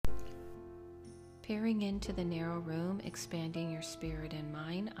Peering into the narrow room, expanding your spirit and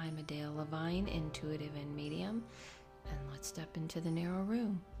mind. I'm Adele Levine, intuitive and medium, and let's step into the narrow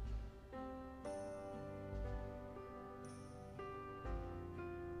room.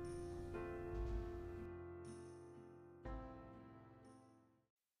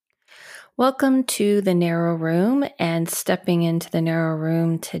 Welcome to the narrow room, and stepping into the narrow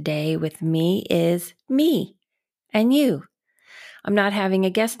room today with me is me and you. I'm not having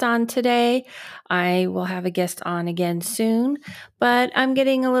a guest on today. I will have a guest on again soon, but I'm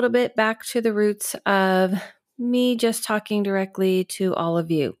getting a little bit back to the roots of me just talking directly to all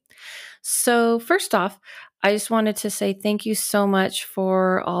of you. So, first off, I just wanted to say thank you so much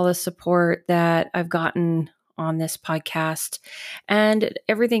for all the support that I've gotten on this podcast and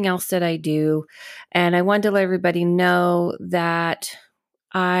everything else that I do. And I wanted to let everybody know that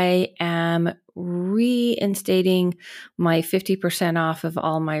I am reinstating my 50% off of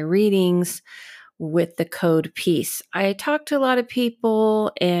all my readings with the code PEACE. I talked to a lot of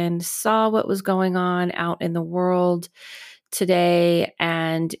people and saw what was going on out in the world today.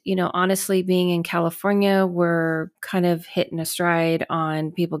 And, honestly, being in California, we're kind of hitting a stride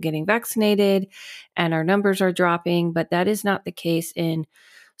on people getting vaccinated and our numbers are dropping, but that is not the case in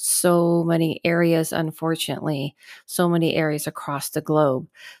so many areas, unfortunately, so many areas across the globe.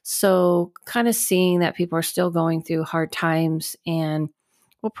 So, kind of seeing that people are still going through hard times and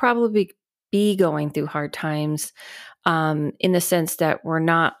will probably be going through hard times in the sense that we're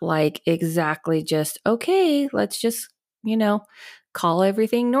not like exactly just, okay, let's just, call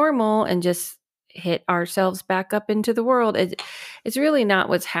everything normal and just hit ourselves back up into the world. It's really not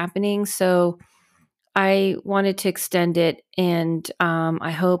what's happening. So, I wanted to extend it, and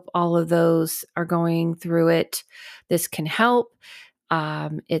I hope all of those are going through it. This can help.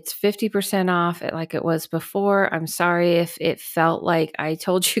 It's 50% off like it was before. I'm sorry if it felt like I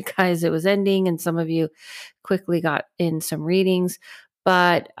told you guys it was ending and some of you quickly got in some readings,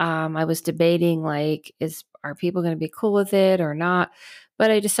 but I was debating are people going to be cool with it or not? But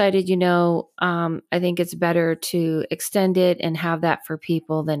I decided, I think it's better to extend it and have that for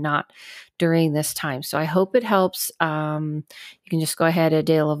people than not during this time. So I hope it helps. You can just go ahead at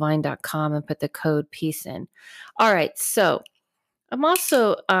daylevine.com and put the code PEACE in. All right. So I'm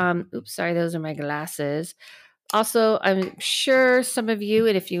also, oops, sorry, those are my glasses. Also, I'm sure some of you,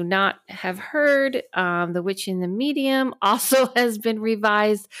 and if you not have heard, The Witch in the Medium also has been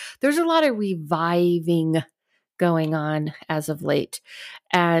revised. There's a lot of reviving going on as of late.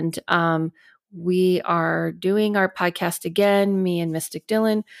 And we are doing our podcast again, me and Mystic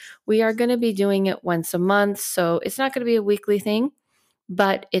Dylan. We are going to be doing it once a month. So it's not going to be a weekly thing,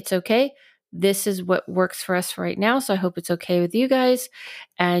 but it's okay. This is what works for us right now. So I hope it's okay with you guys.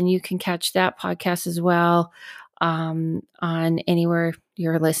 And you can catch that podcast as well on anywhere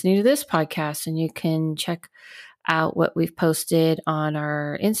you're listening to this podcast. And you can check out what we've posted on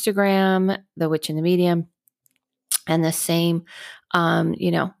our Instagram, The Witch in the Medium, and the same,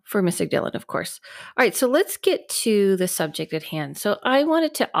 for Mystic Dylan, of course. All right, so let's get to the subject at hand. So I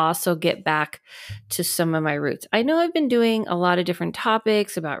wanted to also get back to some of my roots. I know I've been doing a lot of different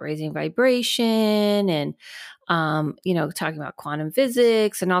topics about raising vibration and, talking about quantum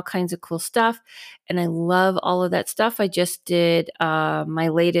physics and all kinds of cool stuff. And I love all of that stuff. I just did my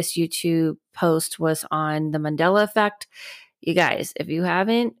latest YouTube post was on the Mandela effect. You guys, if you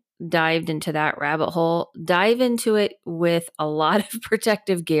haven't dived into that rabbit hole, dive into it with a lot of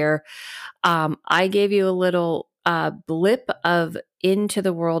protective gear. I gave you a little blip of into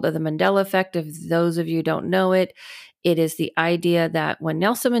the world of the Mandela effect. If those of you who don't know it, it is the idea that when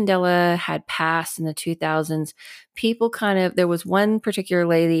Nelson Mandela had passed in the 2000s, people there was one particular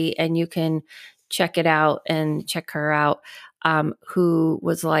lady, and you can check it out and check her out, who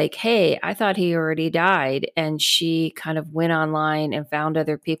was like, hey, I thought he already died. And she kind of went online and found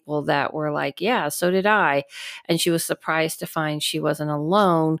other people that were like, yeah, so did I. And she was surprised to find she wasn't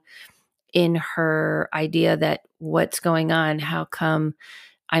alone in her idea that what's going on? How come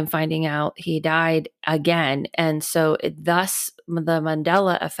I'm finding out he died again? And so thus the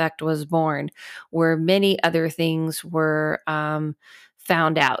Mandela effect was born, where many other things were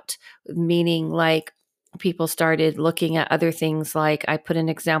found out, meaning like people started looking at other things. Like I put an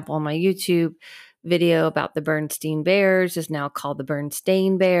example on my YouTube video about the Bernstein Bears is now called the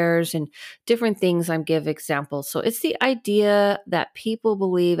Bernstein Bears, and different things. I give examples. So it's the idea that people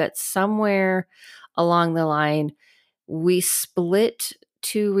believe that somewhere along the line, we split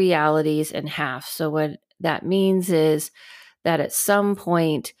two realities in half. So what that means is that at some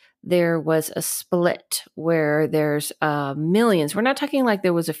point, there was a split where there's millions. We're not talking like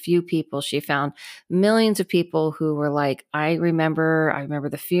there was a few people. She found millions of people who were like, I remember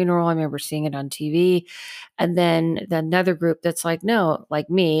the funeral. I remember seeing it on TV. And then another group that's like, no, like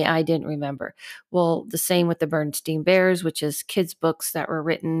me, I didn't remember. Well, the same with the Bernstein Bears, which is kids' books that were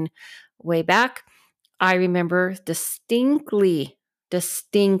written way back. I remember distinctly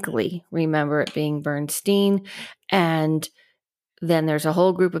remember it being Bernstein. And then there's a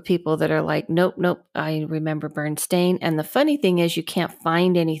whole group of people that are like, nope, I remember Bernstein. And the funny thing is, you can't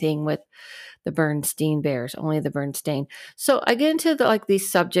find anything with the Bernstein Bears, only the Bernstein. So I get into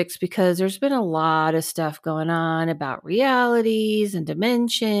these subjects because there's been a lot of stuff going on about realities and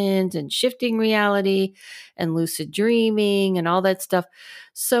dimensions and shifting reality and lucid dreaming and all that stuff.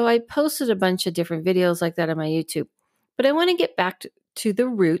 So I posted a bunch of different videos like that on my YouTube. But I want to get back to the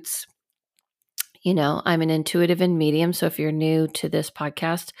roots. I'm an intuitive and medium. So if you're new to this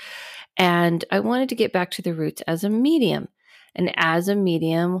podcast, and I wanted to get back to the roots as a medium. And as a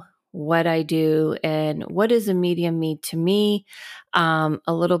medium, what I do and what does a medium mean to me a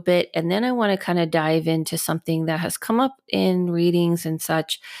little bit. And then I want to kind of dive into something that has come up in readings and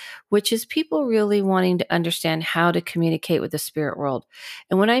such, which is people really wanting to understand how to communicate with the spirit world.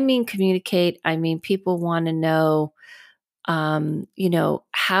 And when I mean communicate, I mean people want to know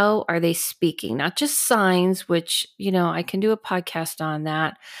how are they speaking? Not just signs, which, I can do a podcast on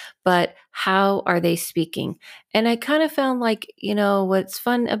that, but how are they speaking? And I kind of found like, what's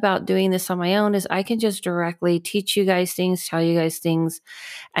fun about doing this on my own is I can just directly teach you guys things, tell you guys things,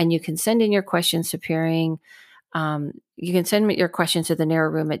 and you can send in your questions to Peering. You can send me your questions to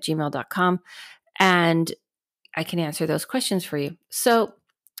thenarrowroom@gmail.com and I can answer those questions for you. So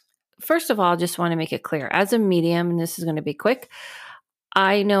first of all, I just want to make it clear as a medium, and this is going to be quick.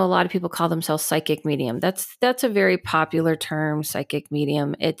 I know a lot of people call themselves psychic medium. That's a very popular term, psychic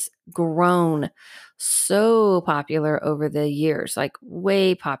medium. It's grown so popular over the years, like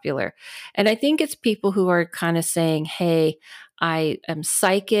way popular. And I think it's people who are kind of saying, hey, I am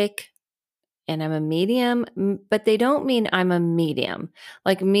psychic and I'm a medium, but they don't mean I'm a medium,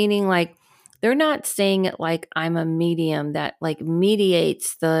 like meaning like they're not saying it like I'm a medium that like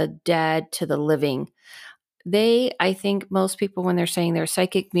mediates the dead to the living. I think most people, when they're saying they're a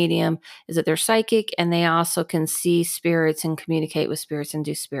psychic medium, is that they're psychic and they also can see spirits and communicate with spirits and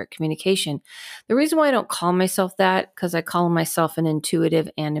do spirit communication. The reason why I don't call myself that, because I call myself an intuitive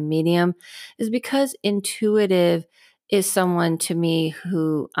and a medium, is because intuitive is someone to me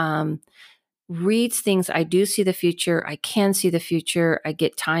who, reads things. I do see the future. I can see the future. I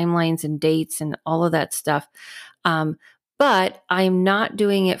get timelines and dates and all of that stuff. But I'm not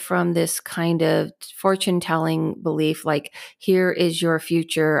doing it from this kind of fortune telling belief, like, here is your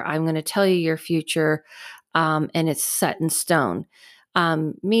future. I'm going to tell you your future. And it's set in stone.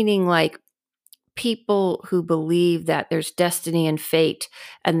 Meaning like people who believe that there's destiny and fate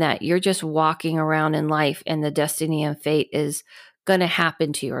and that you're just walking around in life and the destiny and fate is going to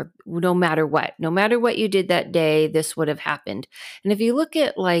happen to you, or no matter what you did that day, this would have happened. And if you look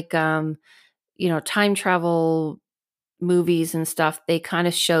at like, time travel movies and stuff, they kind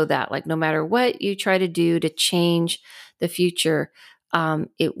of show that like, no matter what you try to do to change the future,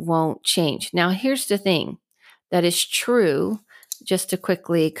 it won't change. Now, here's the thing that is true, just to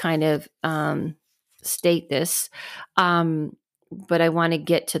quickly kind of state this. But I want to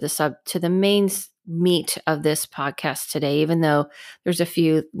get to the main meat of this podcast today, even though there's a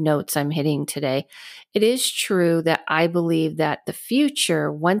few notes I'm hitting today. It is true that I believe that the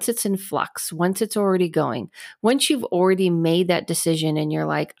future, once it's in flux, once it's already going, once you've already made that decision and you're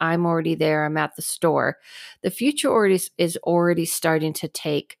like, I'm already there, I'm at the store, the future is already starting to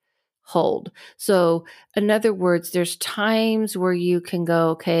take hold. So in other words, there's times where you can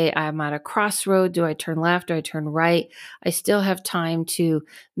go, okay, I'm at a crossroad. Do I turn left? Do I turn right? I still have time to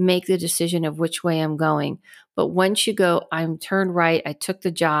make the decision of which way I'm going. But once you go, I'm turned right, I took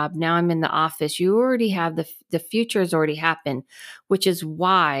the job, now I'm in the office, you already have the future has already happened, which is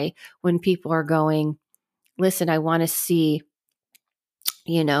why when people are going, listen, I want to see,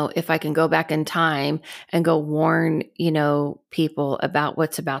 if I can go back in time and go warn, people about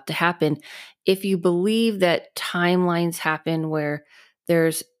what's about to happen. If you believe that timelines happen where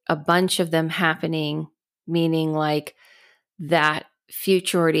there's a bunch of them happening, meaning like that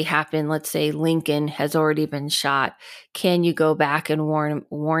future already happened. Let's say Lincoln has already been shot. Can you go back and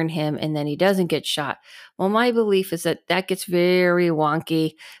warn him and then he doesn't get shot? Well, my belief is that that gets very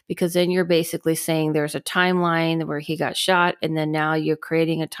wonky, because then you're basically saying there's a timeline where he got shot, and then now you're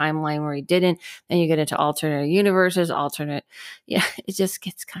creating a timeline where he didn't. Then you get into alternate universes, yeah, it just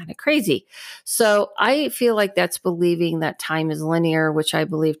gets kind of crazy. So I feel like that's believing that time is linear, which I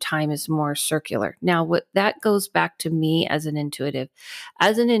believe time is more circular. Now, what that goes back to me as an intuitive.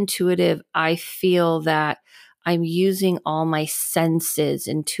 As an intuitive, I feel that I'm using all my senses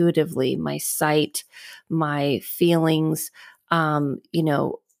intuitively, my sight, my feelings,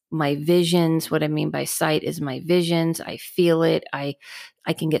 my visions. What I mean by sight is my visions. I feel it. I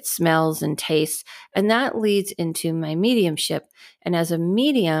can get smells and tastes, and that leads into my mediumship. And as a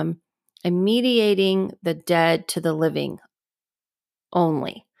medium, I'm mediating the dead to the living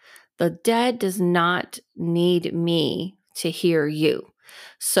only. The dead does not need me to hear you.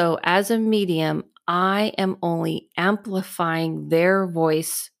 So as a medium, I am only amplifying their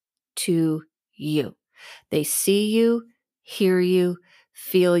voice to you. They see you, hear you,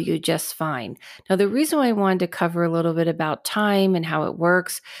 feel you just fine. Now, the reason why I wanted to cover a little bit about time and how it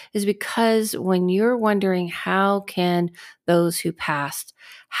works is because when you're wondering how can those who passed,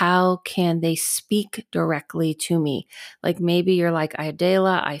 how can they speak directly to me? Like maybe you're like,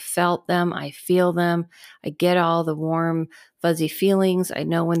 Adela, I felt them, I feel them, I get all the warm, fuzzy feelings. I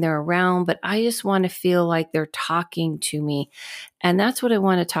know when they're around, but I just want to feel like they're talking to me. And that's what I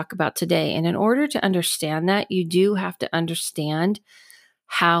want to talk about today. And in order to understand that, you do have to understand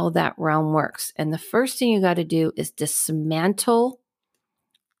how that realm works. And the first thing you got to do is dismantle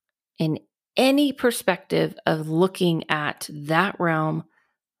in any perspective of looking at that realm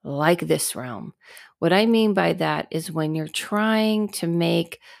like this realm. What I mean by that is when you're trying to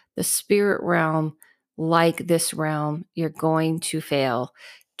make the spirit realm like this realm, you're going to fail.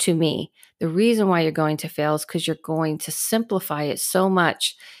 To me, the reason why you're going to fail is because you're going to simplify it so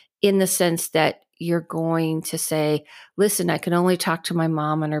much, in the sense that you're going to say, listen, I can only talk to my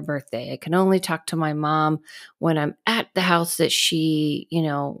mom on her birthday. I can only talk to my mom when I'm at the house that she,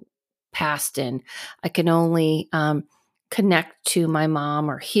 passed in. I can only connect to my mom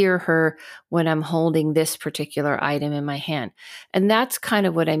or hear her when I'm holding this particular item in my hand. And that's kind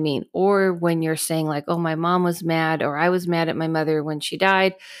of what I mean. Or when you're saying like, oh, my mom was mad, or I was mad at my mother when she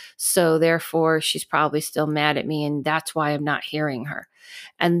died, so therefore she's probably still mad at me, and that's why I'm not hearing her.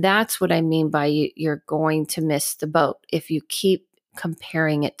 And that's what I mean by you're going to miss the boat if you keep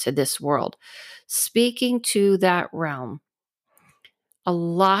comparing it to this world. Speaking to that realm, a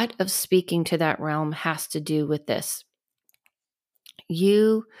lot of speaking to that realm has to do with this.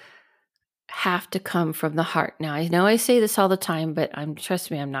 You have to come from the heart. Now, I know I say this all the time, but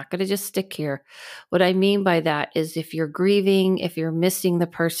trust me, I'm not going to just stick here. What I mean by that is if you're grieving, if you're missing the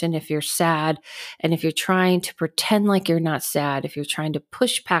person, if you're sad, and if you're trying to pretend like you're not sad, if you're trying to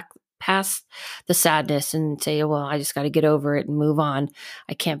push past the sadness and say, well, I just got to get over it and move on.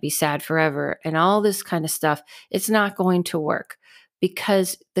 I can't be sad forever. And all this kind of stuff, it's not going to work,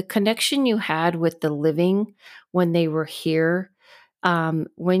 because the connection you had with the living when they were here,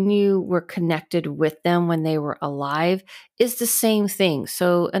 when you were connected with them when they were alive, is the same thing.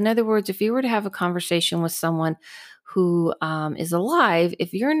 So in other words, if you were to have a conversation with someone who is alive,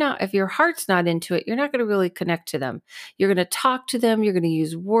 if your heart's not into it, you're not going to really connect to them. You're going to talk to them. You're going to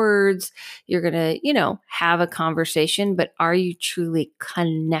use words. You're going to, have a conversation, but are you truly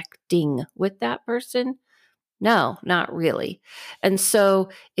connecting with that person? No, not really. And so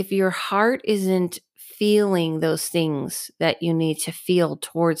if your heart isn't feeling those things that you need to feel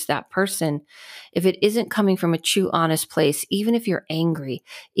towards that person, if it isn't coming from a true, honest place, even if you're angry,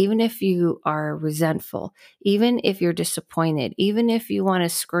 even if you are resentful, even if you're disappointed, even if you want to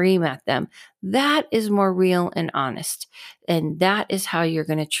scream at them, that is more real and honest. And that is how you're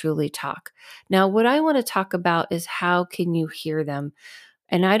going to truly talk. Now, what I want to talk about is how can you hear them?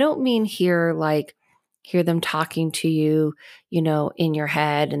 And I don't mean hear them talking to you, in your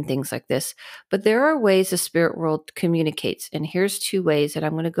head and things like this. But there are ways the spirit world communicates. And here's 2 ways that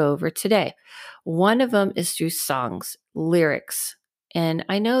I'm going to go over today. One of them is through songs, lyrics. And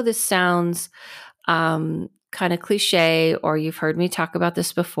I know this sounds kind of cliche, or you've heard me talk about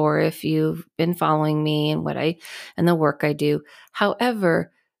this before if you've been following me and the work I do.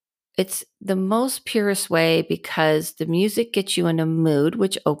 However, it's the most purest way, because the music gets you in a mood,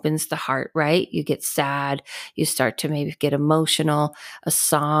 which opens the heart, right? You get sad. You start to maybe get emotional. A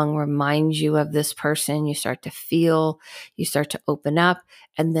song reminds you of this person. You start to feel, you start to open up.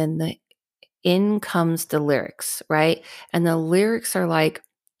 And then in comes the lyrics, right? And the lyrics are like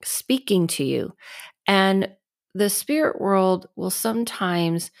speaking to you. And the spirit world will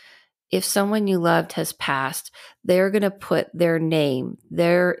sometimes, if someone you loved has passed, they're going to put their name,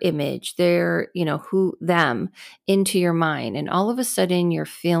 their image, their, them into your mind. And all of a sudden you're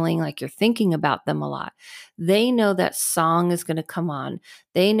feeling like you're thinking about them a lot. They know that song is going to come on.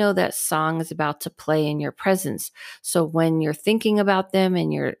 They know that song is about to play in your presence. So when you're thinking about them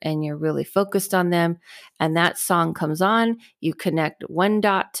and you're really focused on them and that song comes on, you connect one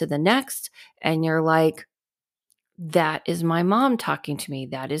dot to the next and you're like, that is my mom talking to me.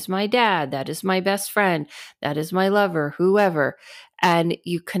 That is my dad. That is my best friend. That is my lover, whoever. And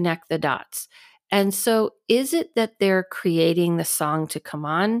you connect the dots. And so, is it that they're creating the song to come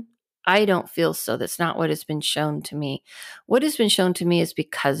on? I don't feel so. That's not what has been shown to me. What has been shown to me is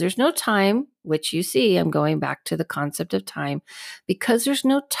because there's no time, which you see, I'm going back to the concept of time, because there's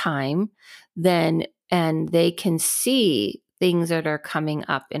no time, then, and they can see things that are coming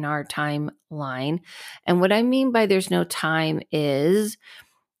up in our timeline. And what I mean by there's no time is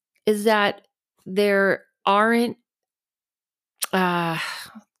that there aren't uh,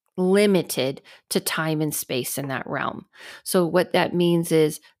 limited to time and space in that realm. So what that means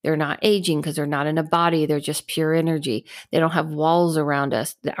is they're not aging because they're not in a body. They're just pure energy. They don't have walls around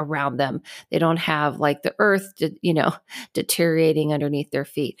them. They don't have like the earth, deteriorating underneath their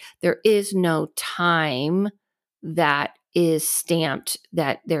feet. There is no time that is stamped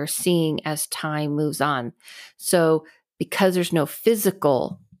that they're seeing as time moves on. So because there's no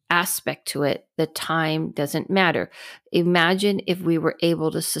physical aspect to it, the time doesn't matter. Imagine if we were able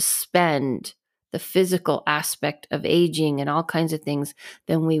to suspend the physical aspect of aging and all kinds of things,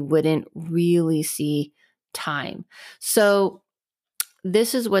 then we wouldn't really see time. So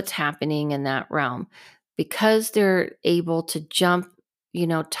this is what's happening in that realm. Because they're able to jump,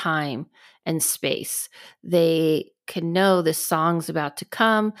 time and space, they can know the song's about to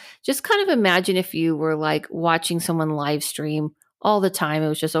come. Just kind of imagine if you were like watching someone live stream all the time. It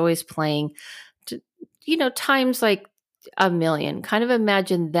was just always playing, times like a million. Kind of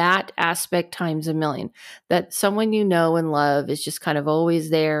imagine that aspect times a million, that someone you know and love is just kind of always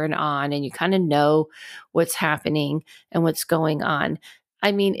there and on, and you kind of know what's happening and what's going on.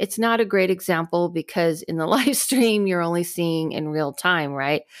 I mean, it's not a great example because in the live stream, you're only seeing in real time,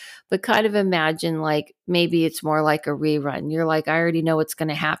 right? But kind of imagine like maybe it's more like a rerun. You're like, I already know what's going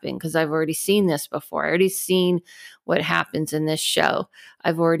to happen because I've already seen this before. I already seen what happens in this show.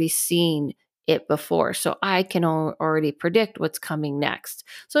 I've already seen it before. So I can already predict what's coming next.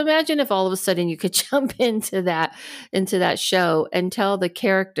 So imagine if all of a sudden you could jump into that show and tell the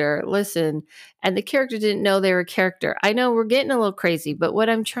character, listen, and the character didn't know they were a character. I know we're getting a little crazy, but what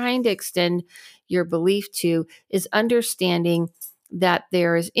I'm trying to extend your belief to is understanding that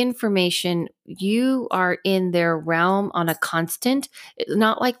there is information. You are in their realm on a constant. It's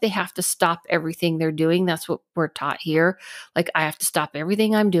not like they have to stop everything they're doing. That's what we're taught here. Like, I have to stop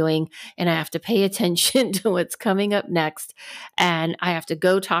everything I'm doing and I have to pay attention to what's coming up next. And I have to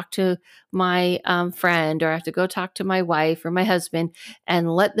go talk to my friend, or I have to go talk to my wife or my husband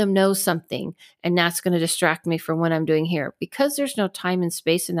and let them know something. And that's going to distract me from what I'm doing here. Because there's no time and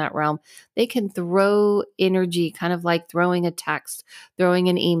space in that realm, they can throw energy, kind of like throwing a text, throwing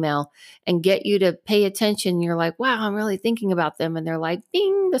an email, and get you to pay attention. You're like, wow, I'm really thinking about them. And they're like,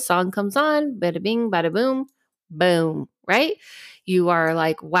 bing, the song comes on, bada bing, bada boom, boom, right? You are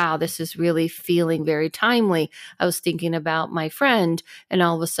like, wow, this is really feeling very timely. I was thinking about my friend, and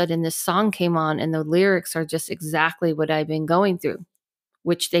all of a sudden this song came on, and the lyrics are just exactly what I've been going through,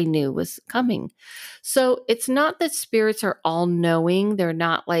 which they knew was coming. So it's not that spirits are all knowing. They're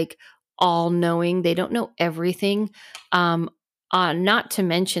not like all knowing. They don't know everything. Not to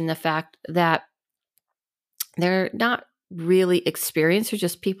mention the fact that they're not really experienced. They're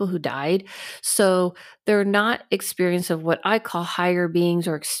just people who died. So they're not experienced of what I call higher beings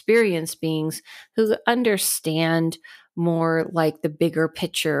or experienced beings who understand more like the bigger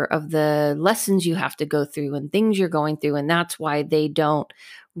picture of the lessons you have to go through and things you're going through. And that's why they don't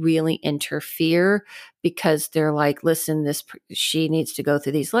really interfere, because they're like, listen, she needs to go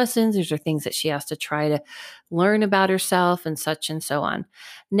through these lessons. These are things that she has to try to learn about herself and such and so on.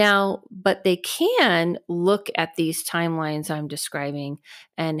 Now, but they can look at these timelines I'm describing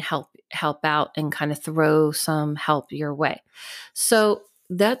and help out and kind of throw some help your way. So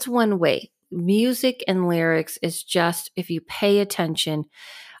that's one way. Music and lyrics is just, if you pay attention,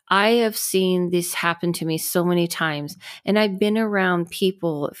 I have seen this happen to me so many times. And I've been around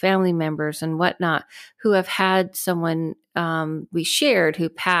people, family members and whatnot, who have had someone we shared who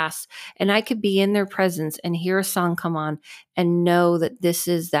passed. And I could be in their presence and hear a song come on and know that this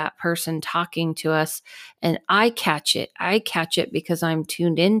is that person talking to us. And I catch it. I catch it because I'm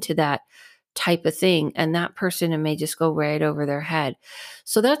tuned into that type of thing. And that person, it may just go right over their head.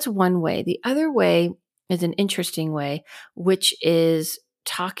 So that's one way. The other way is an interesting way, which is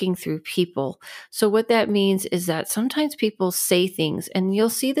talking through people. So what that means is that sometimes people say things, and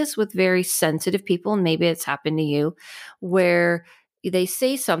you'll see this with very sensitive people, and maybe it's happened to you, where they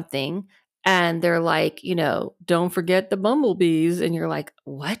say something and they're like, don't forget the bumblebees. And you're like,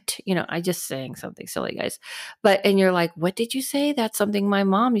 what? I just saying something silly, guys. And you're like, what did you say? That's something my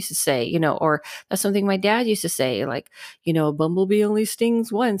mom used to say, or that's something my dad used to say, like, a bumblebee only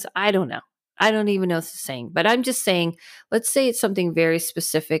stings once. I don't know. I don't even know what it's saying, but I'm just saying, let's say it's something very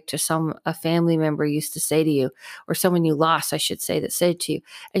specific to a family member used to say to you, or someone you lost, I should say, that said to you.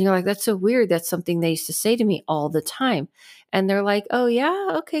 And you're like, that's so weird. That's something they used to say to me all the time. And they're like, oh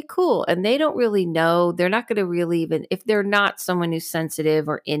yeah, okay, cool. And they don't really know. They're not going to really even, if they're not someone who's sensitive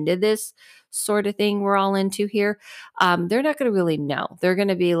or into this sort of thing we're all into here, they're not going to really know. They're going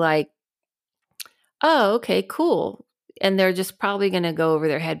to be like, oh, okay, cool. And they're just probably going to go over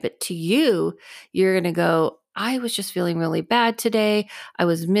their head. But to you, you're going to go, I was just feeling really bad today. I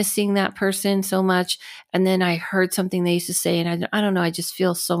was missing that person so much. And then I heard something they used to say, and I don't know, I just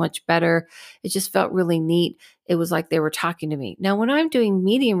feel so much better. It just felt really neat. It was like they were talking to me. Now, when I'm doing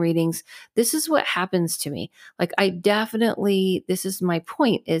medium readings, this is what happens to me. Like this is my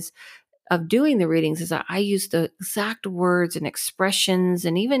point of doing the readings, is that I use the exact words and expressions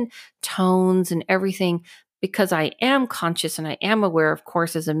and even tones and everything, because I am conscious and I am aware, of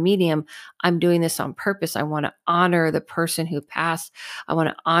course, as a medium, I'm doing this on purpose. I want to honor the person who passed. I want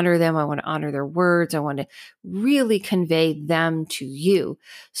to honor them. I want to honor their words. I want to really convey them to you.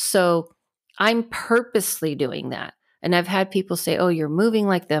 So I'm purposely doing that. And I've had people say, oh, you're moving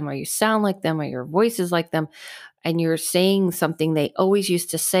like them, or you sound like them, or your voice is like them, and you're saying something they always used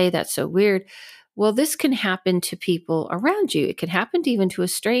to say. That's so weird. Well, this can happen to people around you. It can happen to even to a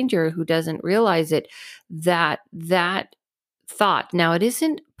stranger who doesn't realize it, that thought. Now, it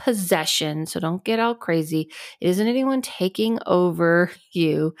isn't possession, so don't get all crazy. It isn't anyone taking over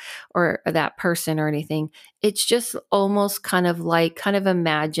you or that person or anything. It's just almost kind of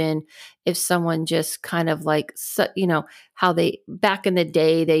imagine if someone just kind of like, how back in the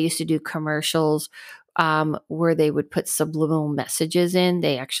day, they used to do commercials where they would put subliminal messages in.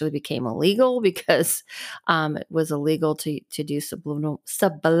 They actually became illegal because it was illegal to do subliminal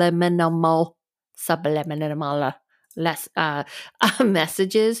less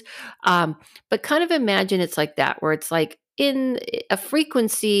messages. But kind of imagine it's like that, where it's like in a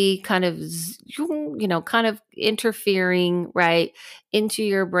frequency kind of, kind of interfering right into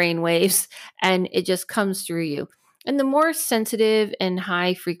your brain waves, and it just comes through you. And the more sensitive and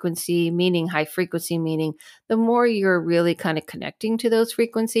high frequency meaning the more you're really kind of connecting to those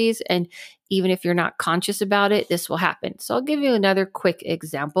frequencies. And even if you're not conscious about it, this will happen. So I'll give you another quick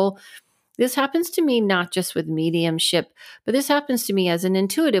example. This happens to me not just with mediumship, but this happens to me as an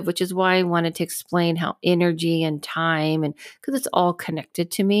intuitive, which is why I wanted to explain how energy and time, and because it's all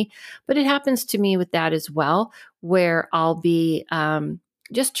connected to me. But it happens to me with that as well, where I'll be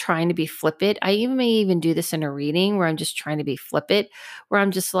just trying to be flippant. I may even do this in a reading where I'm just trying to be flippant, where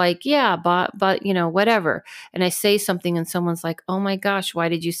I'm just like, yeah, but whatever. And I say something and someone's like, oh my gosh, why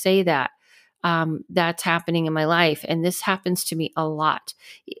did you say that? That's happening in my life. And this happens to me a lot.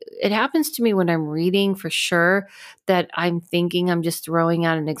 It happens to me when I'm reading, for sure, that I'm thinking I'm just throwing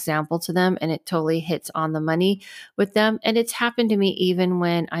out an example to them and it totally hits on the money with them. And it's happened to me even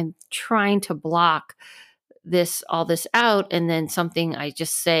when I'm trying to block all this out, and then something I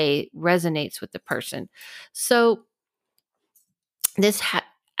just say resonates with the person. So this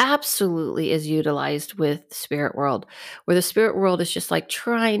absolutely is utilized with the spirit world, where the spirit world is just like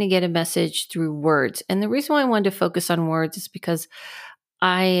trying to get a message through words. And the reason why I wanted to focus on words is because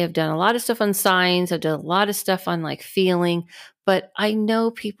I have done a lot of stuff on signs. I've done a lot of stuff on like feeling, but I know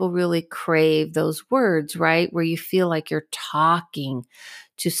people really crave those words, right? Where you feel like you're talking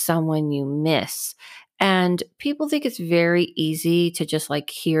to someone you miss. And people think it's very easy to just like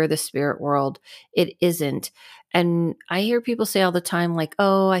hear the spirit world. It isn't. And I hear people say all the time, like,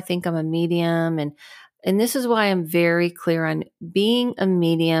 oh, I think I'm a medium. And this is why I'm very clear on being a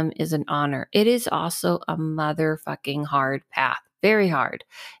medium is an honor. It is also a motherfucking hard path. Very hard.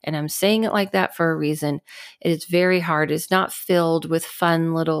 And I'm saying it like that for a reason. It is very hard. It's not filled with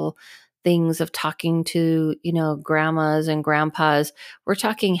fun little things of talking to, grandmas and grandpas. We're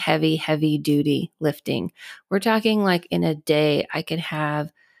talking heavy, heavy duty lifting. We're talking like in a day, I can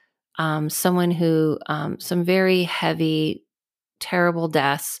have someone who, some very heavy, terrible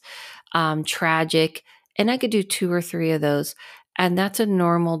deaths, tragic, and I could do 2 or 3 of those. And that's a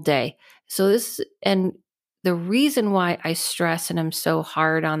normal day. So and the reason why I stress and I'm so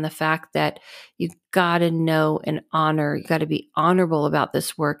hard on the fact that you got to know and honor, you got to be honorable about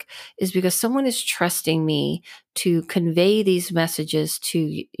this work is because someone is trusting me to convey these messages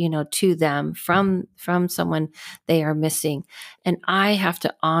to them from someone they are missing. And I have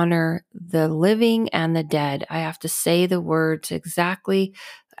to honor the living and the dead. I have to say the words exactly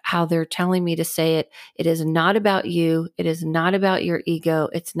how they're telling me to say it. It is not about you. It is not about your ego.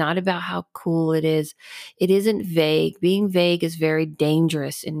 It's not about how cool it is. It isn't vague. Being vague is very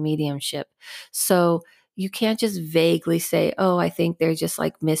dangerous in mediumship. So you can't just vaguely say, oh, I think they just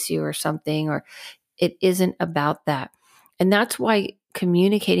like miss you or something, or it isn't about that. And that's why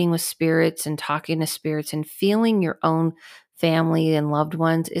communicating with spirits and talking to spirits and feeling your own family and loved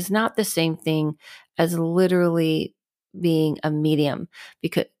ones is not the same thing as literally being a medium.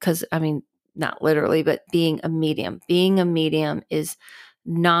 Because I mean, not literally, but being a medium. Being a medium is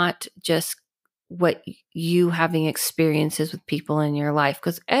not just what you having experiences with people in your life,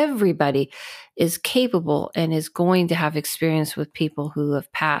 because everybody is capable and is going to have experience with people who have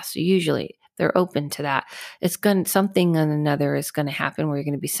passed. Usually they're open to that. Something and another is going to happen where you're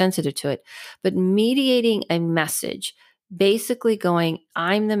going to be sensitive to it. But mediating a message, basically going,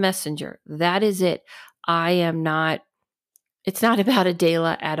 I'm the messenger. That is it. It's not about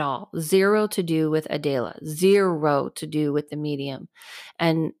Adela at all. Zero to do with Adela. Zero to do with the medium.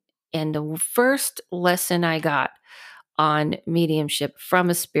 And the first lesson I got on mediumship from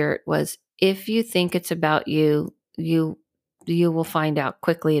a spirit was, if you think it's about you, you will find out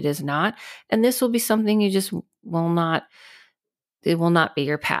quickly it is not. And this will be something you just will not, it will not be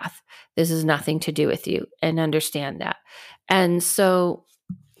your path. This has nothing to do with you, and understand that. And so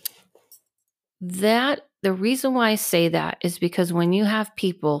the reason why I say that is because when you have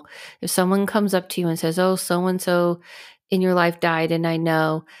people, if someone comes up to you and says, oh, so-and-so in your life died and I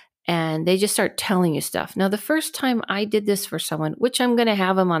know, and they just start telling you stuff. Now, the first time I did this for someone, which I'm going to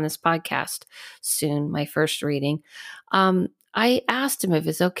have him on this podcast soon, my first reading, I asked him if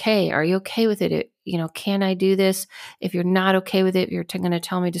it's okay. Are you okay with it? Can I do this? If you're not okay with it, if you're going to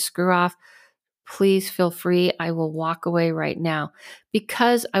tell me to screw off, please feel free. I will walk away right now,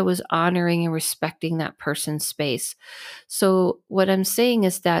 because I was honoring and respecting that person's space. So what I'm saying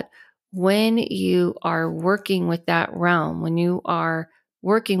is that when you are working with that realm, when you are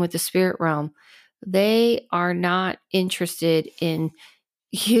working with the spirit realm, they are not interested in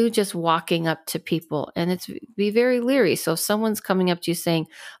you just walking up to people, and it's be very leery. So if someone's coming up to you saying,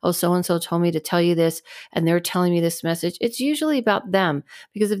 oh, so-and-so told me to tell you this, and they're telling me this message, it's usually about them.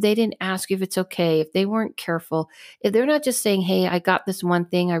 Because if they didn't ask you if it's okay, if they weren't careful, if they're not just saying, hey, I got this one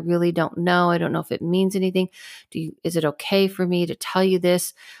thing, I really don't know. I don't know if it means anything. Is it okay for me to tell you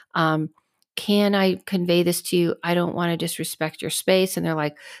this? Can I convey this to you? I don't want to disrespect your space. And they're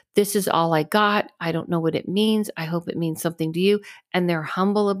like, this is all I got. I don't know what it means. I hope it means something to you. And they're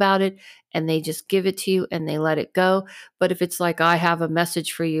humble about it, and they just give it to you and they let it go. But if it's like, I have a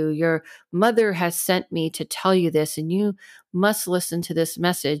message for you, your mother has sent me to tell you this, and you must listen to this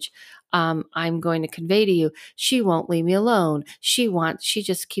message. I'm going to convey to you. She won't leave me alone. She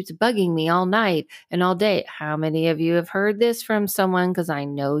just keeps bugging me all night and all day. How many of you have heard this from someone? Because I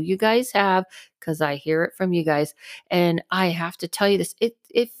know you guys have, because I hear it from you guys. And I have to tell you this.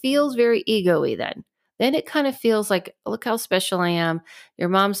 It feels very ego-y then. Then it kind of feels like, look how special I am. Your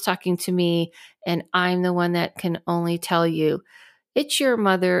mom's talking to me, and I'm the one that can only tell you. It's your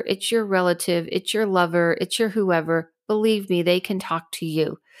mother, it's your relative, it's your lover, it's your whoever. Believe me, they can talk to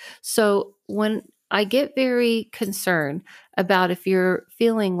you. So when I get very concerned about if you're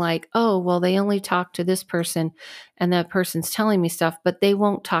feeling like, oh, well, they only talk to this person and that person's telling me stuff, but they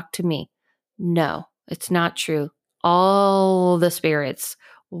won't talk to me. No, it's not true. All the spirits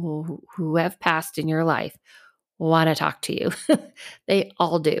who have passed in your life want to talk to you. They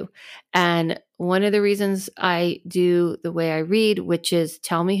all do. And one of the reasons I do the way I read, which is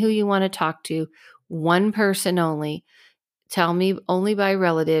tell me who you want to talk to, one person only. Tell me only by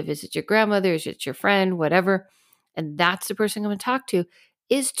relative. Is it your grandmother? Is it your friend? Whatever. And that's the person I'm going to talk to,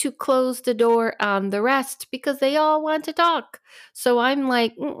 is to close the door on the rest, because they all want to talk. So I'm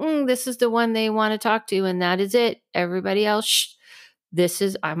like, this is the one they want to talk to, and that is it. Everybody else, shh.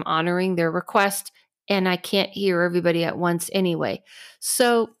 I'm honoring their request, and I can't hear everybody at once anyway.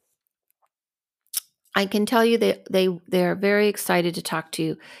 So I can tell you that they're very excited to talk to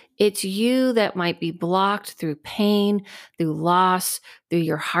you. It's you that might be blocked through pain, through loss, through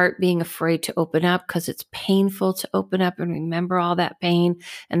your heart being afraid to open up, because it's painful to open up and remember all that pain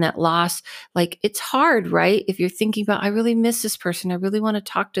and that loss. Like, it's hard, right? If you're thinking about, I really miss this person. I really want to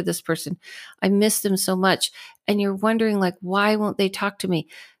talk to this person. I miss them so much. And you're wondering, like, why won't they talk to me?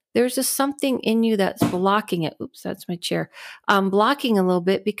 there's just something in you that's blocking it. Oops, that's my chair. Blocking a little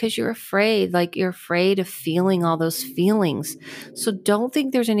bit because you're afraid, like you're afraid of feeling all those feelings. So don't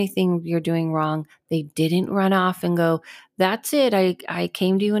think there's anything you're doing wrong. They didn't run off and go, that's it. I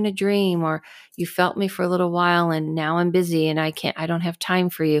came to you in a dream, or you felt me for a little while and now I'm busy and I don't have time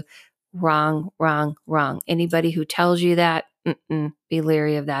for you. Wrong, wrong, wrong. Anybody who tells you that, be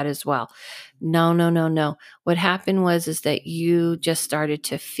leery of that as well. No, no, no, no. What happened is that you just started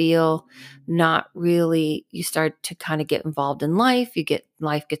to feel not really, you start to kind of get involved in life.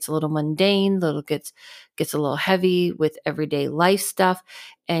 Life gets a little mundane, gets a little heavy with everyday life stuff.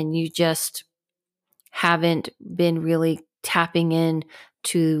 And you just haven't been really tapping in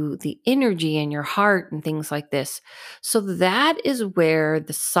to the energy in your heart and things like this. So that is where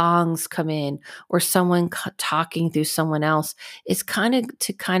the songs come in, or someone talking through someone else is kind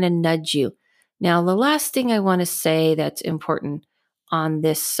of nudge you. Now, the last thing I want to say that's important on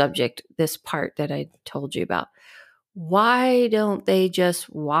this subject, this part that I told you about, why don't they just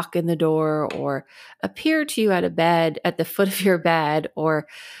walk in the door or appear to you at the foot of your bed? Or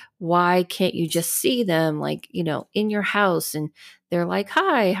why can't you just see them, like, in your house, and they're like,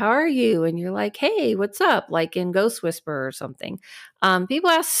 hi, how are you? And you're like, hey, what's up? Like in Ghost Whisperer or something. People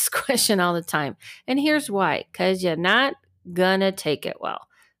ask this question all the time. And here's why, because you're not gonna take it well.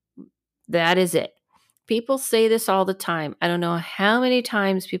 That is it. People say this all the time. I don't know how many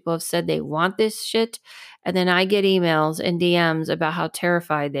times people have said they want this shit. And then I get emails and DMs about how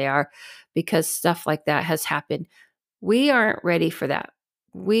terrified they are because stuff like that has happened. We aren't ready for that.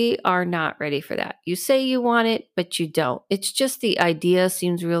 We are not ready for that. You say you want it, but you don't. It's just the idea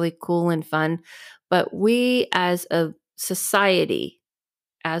seems really cool and fun. But we as a society,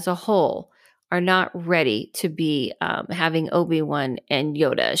 as a whole, are not ready to be having Obi-Wan and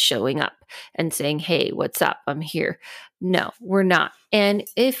Yoda showing up and saying, hey, what's up? I'm here. No, we're not. And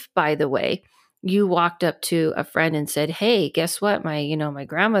if, by the way, you walked up to a friend and said, hey, guess what? My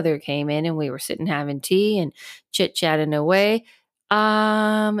grandmother came in and we were sitting having tea and chit-chatting away.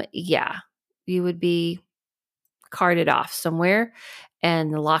 Yeah, you would be carted off somewhere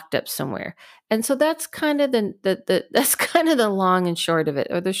and locked up somewhere. And so that's kind of that's kind of the long and short of it,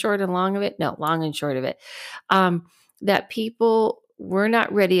 or the short and long of it. No, long and short of it. That people were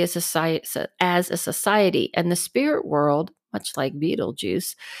not ready as a society, and the spirit world, much like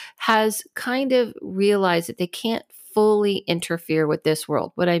Beetlejuice, has kind of realized that they can't fully interfere with this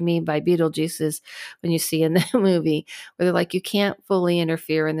world. What I mean by Beetlejuice is when you see in the movie where they're like, you can't fully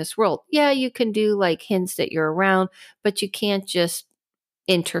interfere in this world. Yeah, you can do like hints that you're around, but you can't just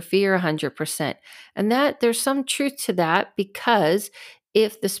interfere 100%. And that there's some truth to that, because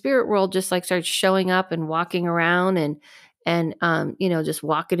if the spirit world just like starts showing up and walking around and just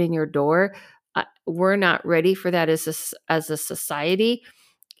walking in your door, we're not ready for that as a society.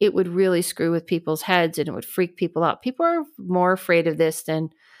 It would really screw with people's heads and it would freak people out. People are more afraid of this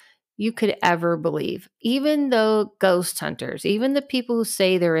than you could ever believe. Even though ghost hunters, even the people who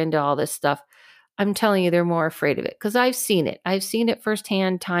say they're into all this stuff, I'm telling you, they're more afraid of it, because I've seen it. I've seen it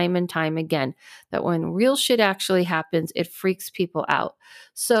firsthand time and time again, that when real shit actually happens, it freaks people out.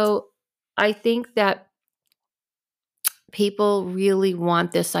 So I think that people really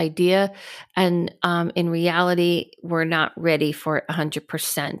want this idea. And in reality, we're not ready for it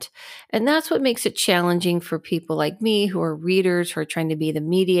 100%. And that's what makes it challenging for people like me, who are readers, who are trying to be the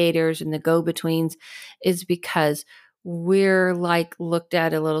mediators and the go-betweens, is because we're like looked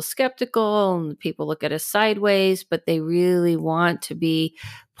at a little skeptical and people look at us sideways, but they really want to be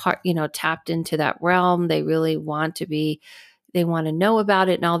tapped into that realm. They really want to be, they want to know about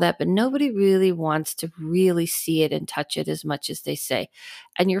it and all that, but nobody really wants to really see it and touch it as much as they say.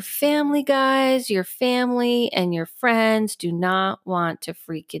 And your family, guys, your family and your friends do not want to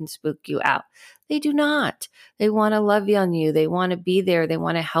freaking spook you out. They do not. They want to love you on you. They want to be there. They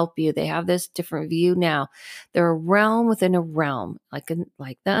want to help you. They have this different view now. They're a realm within a realm, like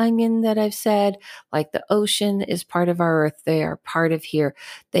the onion that I've said, like the ocean is part of our earth. They are part of here.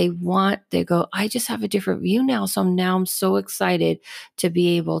 They go, I just have a different view now. So now I'm so excited to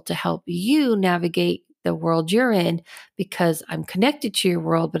be able to help you navigate the world you're in, because I'm connected to your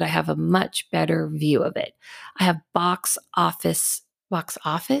world, but I have a much better view of it. I have box office?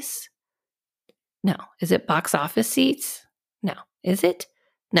 No. Is it box office seats? No. Is it?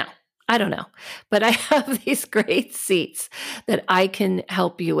 No. I don't know. But I have these great seats that I can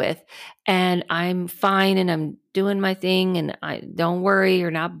help you with. And I'm fine and I'm doing my thing. And don't worry, you're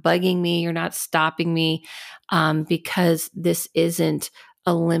not bugging me. You're not stopping me, because this isn't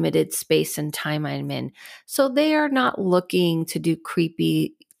a limited space and time I'm in. So they are not looking to do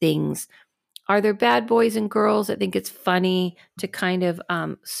creepy things Are there bad boys and girls that think it's funny to kind of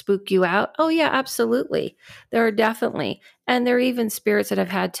spook you out? Oh, yeah, absolutely. There are definitely. And there are even spirits that I've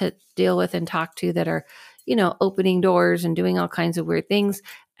had to deal with and talk to that are, opening doors and doing all kinds of weird things.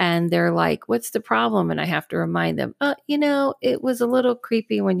 And they're like, what's the problem? And I have to remind them, it was a little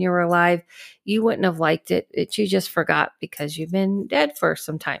creepy when you were alive. You wouldn't have liked it. You just forgot because you've been dead for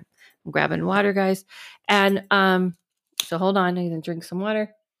some time. I'm grabbing water, guys. And so hold on. I'm going to drink some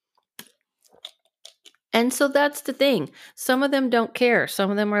water. And so that's the thing. Some of them don't care. Some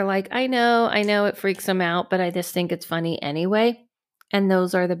of them are like, I know it freaks them out, but I just think it's funny anyway. And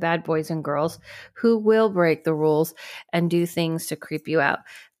those are the bad boys and girls who will break the rules and do things to creep you out.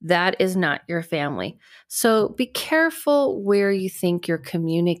 That is not your family. So be careful where you think you're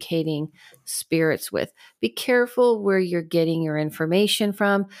communicating spirits with. Be careful where you're getting your information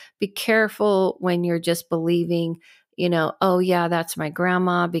from. Be careful when you're just believing, oh, yeah, that's my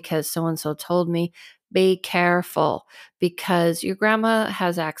grandma because so and so told me. Be careful because your grandma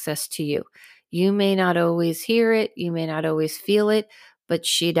has access to you. You may not always hear it, you may not always feel it, but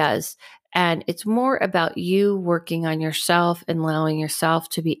she does. And it's more about you working on yourself and allowing yourself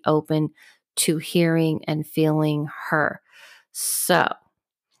to be open to hearing and feeling her. So,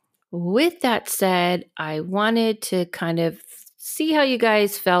 with that said, I wanted to kind of see how you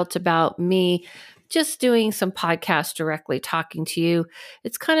guys felt about me just doing some podcasts directly talking to you.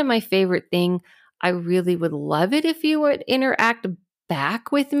 It's kind of my favorite thing. I really would love it if you would interact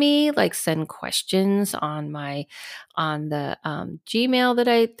back with me, like send questions on the Gmail that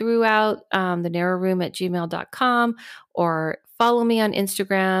I threw out, the narrow room at gmail.com, or follow me on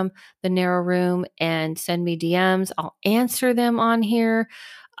Instagram, the narrow room, and send me DMs. I'll answer them on here.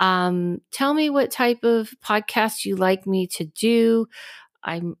 Tell me what type of podcast you like me to do.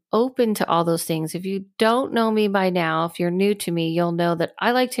 I'm open to all those things. If you don't know me by now, if you're new to me, you'll know that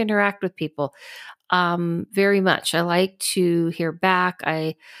I like to interact with people very much. I like to hear back.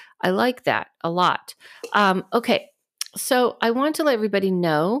 I like that a lot. Okay. So I want to let everybody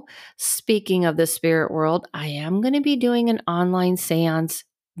know, speaking of the spirit world, I am going to be doing an online seance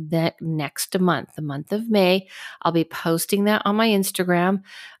that next month, the month of May. I'll be posting that on my Instagram,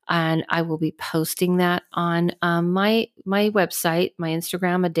 and I will be posting that on my website, my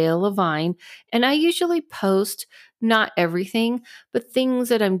Instagram, Adele Levine. And I usually post not everything, but things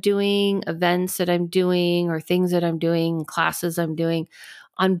that I'm doing, events that I'm doing, or things that I'm doing, classes I'm doing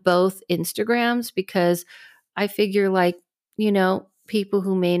on both Instagrams, because I figure people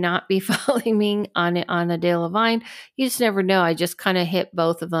who may not be following me on Adele Levine, you just never know. I just kind of hit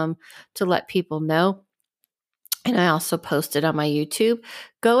both of them to let people know. And I also posted on my YouTube.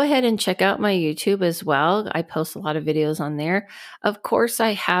 Go ahead and check out my YouTube as well. I post a lot of videos on there. Of course,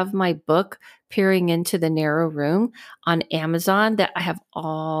 I have my book, Peering into the Narrow Room, on Amazon that I have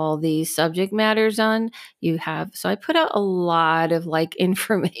all these subject matters on. So I put out a lot of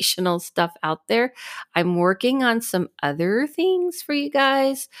informational stuff out there. I'm working on some other things for you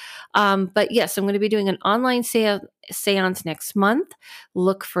guys. But yes, I'm going to be doing an online seance next month.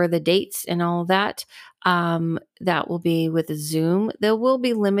 Look for the dates and all that. That will be with Zoom. There will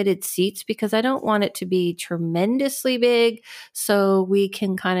be limited seats because I don't want it to be tremendously big, so we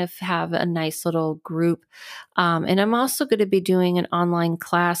can kind of have a nice little group. And I'm also going to be doing an online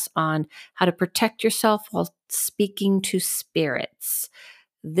class on how to protect yourself while speaking to spirits.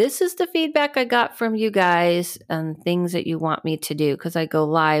 This is the feedback I got from you guys and things that you want me to do, because I go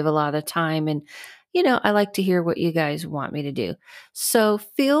live a lot of the time, and I like to hear what you guys want me to do. So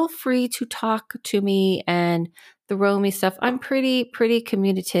feel free to talk to me and throw me stuff. I'm pretty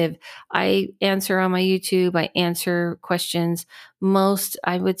communicative. I answer on my YouTube. I answer questions. Most,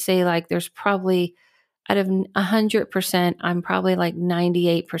 I would say, there's probably out of 100%, I'm probably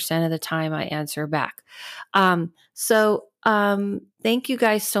 98% of the time I answer back. Thank you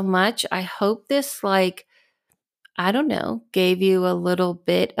guys so much. I hope this I don't know, gave you a little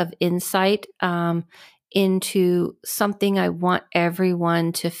bit of insight into something I want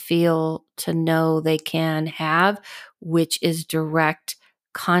everyone to feel, to know they can have, which is direct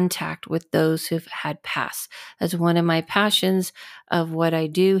contact with those who've had passed. That's one of my passions of what I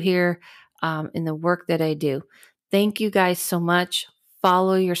do here in the work that I do. Thank you guys so much.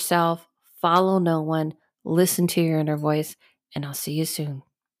 Follow yourself, follow no one, listen to your inner voice, and I'll see you soon.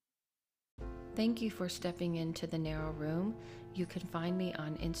 Thank you for stepping into the Narrow Room. You can find me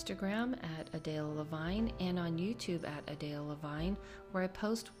on Instagram at Adele Levine and on YouTube at Adele Levine, where I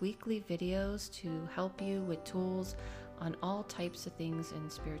post weekly videos to help you with tools on all types of things in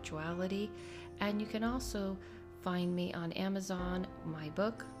spirituality. And you can also find me on Amazon, my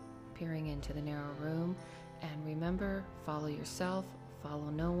book, Peering into the Narrow Room. And remember, follow yourself, follow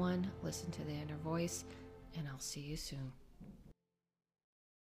no one, listen to the inner voice, and I'll see you soon.